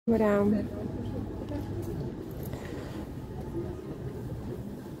But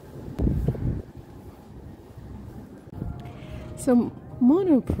so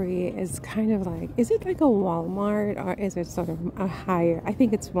Monoprix is kind of like, is it like a Walmart or is it sort of a higher? I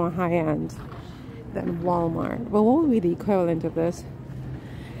think it's more high end than Walmart. Well, what would be the equivalent of this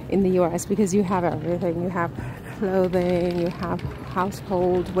in the US? Because you have everything. You have clothing, you have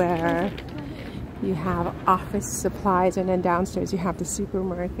household wear, you have office supplies, and then downstairs you have the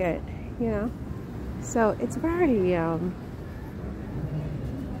supermarket, you know? So it's very,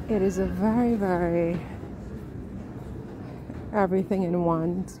 it is a very, very everything in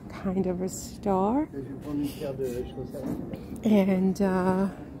one kind of a store. And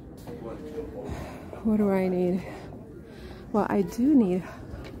what do I need? Well, I do need,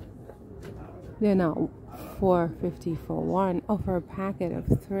 they're not $4.50 for one. Oh, for a packet of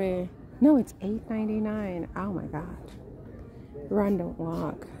 3. No, it's $8.99. Oh my gosh. Run, don't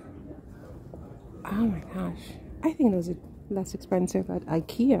walk. Oh my gosh. I think those are less expensive at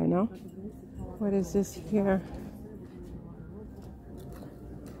IKEA, no? What is this here?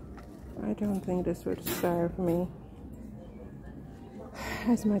 I don't think this would serve me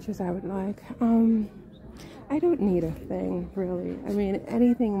as much as I would like. I don't need a thing, really. I mean,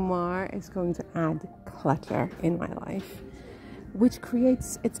 anything more is going to add clutter in my life, which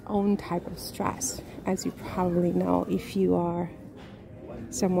creates its own type of stress, as you probably know if you are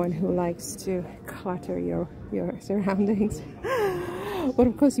someone who likes to clutter your surroundings. But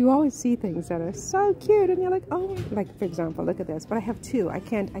of course, you always see things that are so cute, and you're like, oh, like for example, look at this. But I have 2. I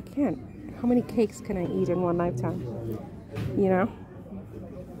can't. How many cakes can I eat in one lifetime? You know?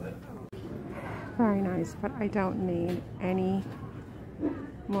 Very nice, but I don't need any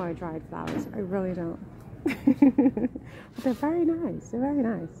more dried flowers. I really don't. But they're very nice. They're very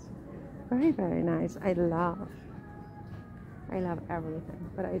nice. Very, very nice. I love everything,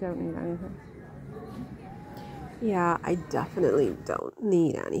 but I don't need anything. Yeah, I definitely don't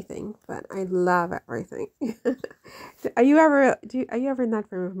need anything, but I love everything. Are you ever in that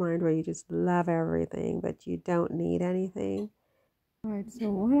frame of mind where you just love everything, but you don't need anything? All right, so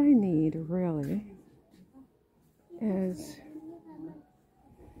what I need really is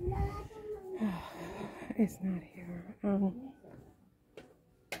it's not here.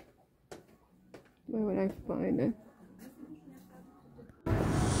 Where would I find it?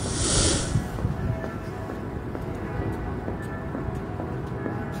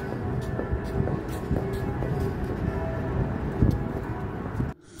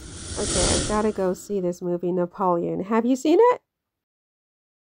 Okay, I've got to go see this movie, Napoleon. Have you seen it?